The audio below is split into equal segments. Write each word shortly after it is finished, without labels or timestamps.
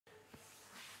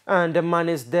And a man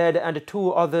is dead and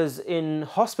two others in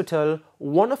hospital,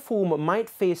 one of whom might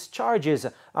face charges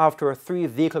after a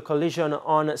three-vehicle collision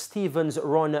on Stevens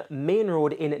Run Main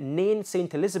Road in Nain,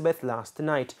 St. Elizabeth last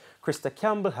night. Krista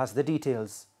Campbell has the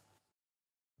details.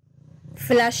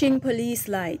 Flashing police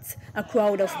lights, a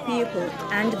crowd of people,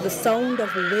 and the sound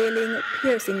of wailing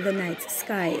piercing the night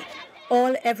sky.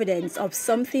 All evidence of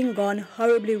something gone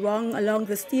horribly wrong along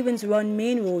the Stevens Run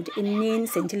Main Road in Nain,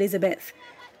 St. Elizabeth.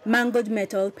 Mangled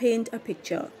metal paint a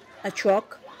picture. A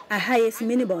truck, a hiace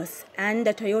minibus, and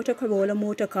a Toyota Corolla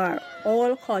motor car,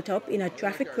 all caught up in a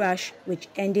traffic crash which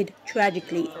ended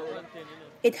tragically.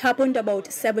 It happened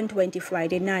about 7:20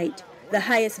 Friday night. The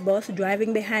hiace bus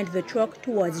driving behind the truck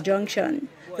towards junction,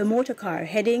 the motor car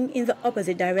heading in the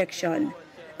opposite direction.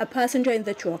 A passenger in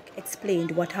the truck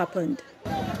explained what happened.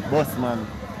 Busman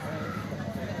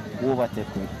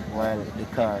overtook me while the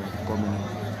car coming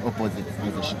opposite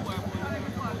position.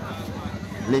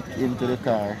 Leaped into the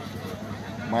car.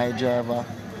 My driver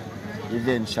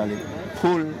eventually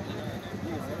pulled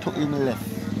to him left,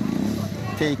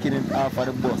 taking him off of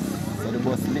the bus. So the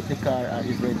bus lit the car and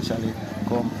eventually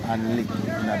come and lit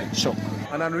in the truck.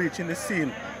 And on reaching the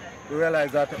scene, we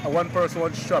realized that one person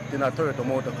was trapped in a Toyota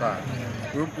motor car.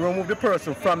 We removed the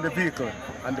person from the vehicle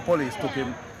and the police took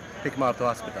him off to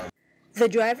hospital. The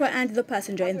driver and the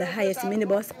passenger in the hiace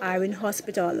minibus are in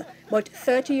hospital, but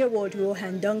 30-year-old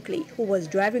Rohan Dunkley, who was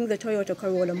driving the Toyota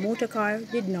Corolla motor car,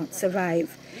 did not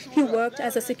survive. He worked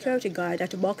as a security guard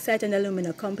at bauxite and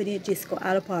alumina company Gisco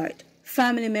Alpart.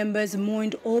 Family members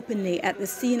mourned openly at the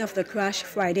scene of the crash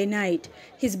Friday night,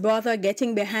 his brother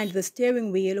getting behind the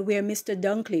steering wheel where Mr.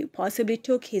 Dunkley possibly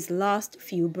took his last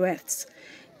few breaths.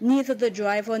 Neither the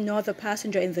driver nor the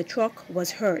passenger in the truck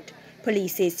was hurt.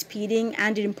 Police say speeding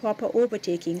and improper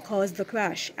overtaking caused the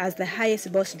crash as the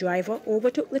hiace bus driver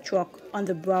overtook the truck on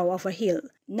the brow of a hill.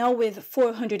 Now with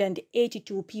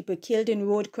 482 people killed in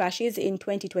road crashes in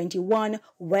 2021,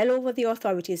 well over the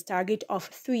authorities' target of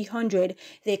 300,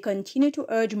 they continue to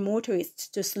urge motorists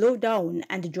to slow down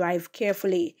and drive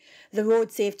carefully. The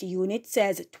Road Safety Unit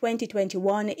says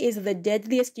 2021 is the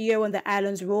deadliest year on the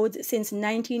island's roads since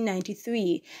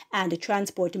 1993, and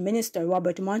Transport Minister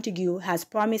Robert Montague has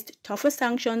promised tougher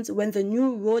sanctions when the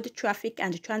new Road Traffic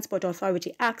and Transport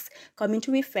Authority Acts come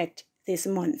into effect this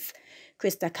month.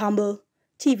 Krista Campbell,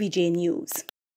 TVJ News.